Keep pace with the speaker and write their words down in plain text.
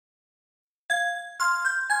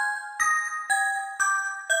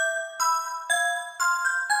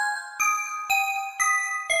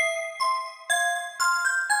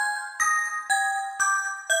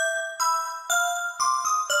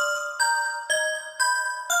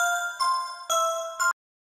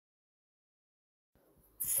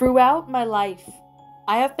Throughout my life,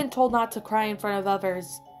 I have been told not to cry in front of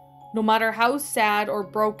others, no matter how sad or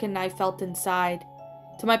broken I felt inside.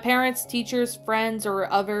 To my parents, teachers, friends,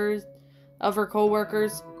 or other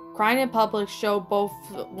co-workers, crying in public showed both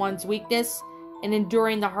one's weakness in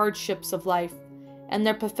enduring the hardships of life, and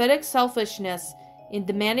their pathetic selfishness in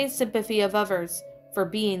demanding sympathy of others for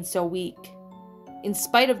being so weak. In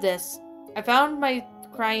spite of this, I found my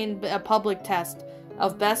crying a public test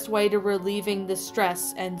of best way to relieving the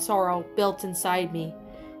stress and sorrow built inside me.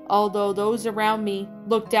 Although those around me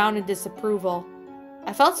looked down in disapproval,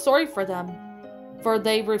 I felt sorry for them, for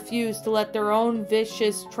they refused to let their own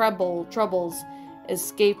vicious troubles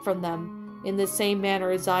escape from them in the same manner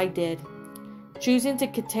as I did, choosing to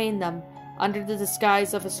contain them under the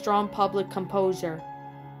disguise of a strong public composure.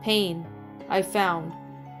 Pain, I found,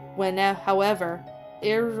 when, however,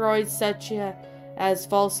 erodes such as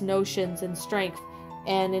false notions and strength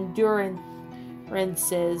and endurances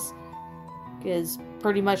is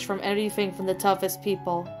pretty much from anything from the toughest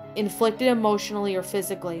people, inflicted emotionally or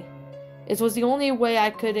physically. It was the only way I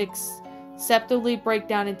could acceptably break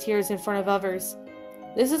down in tears in front of others.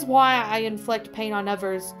 This is why I inflict pain on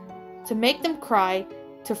others, to make them cry,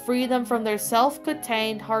 to free them from their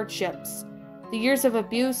self-contained hardships. The years of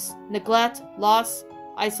abuse, neglect, loss,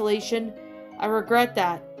 isolation, I regret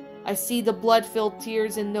that. I see the blood-filled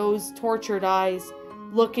tears in those tortured eyes,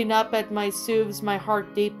 looking up at my soothes my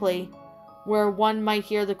heart deeply, where one might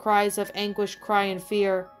hear the cries of anguish, cry, and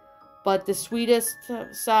fear, but the sweetest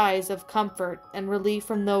sighs of comfort and relief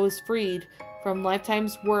from those freed from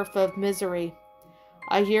lifetime's worth of misery.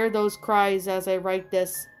 I hear those cries as I write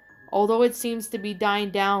this. Although it seems to be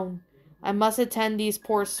dying down, I must attend these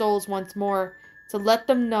poor souls once more to let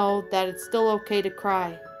them know that it's still okay to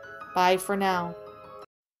cry. Bye for now.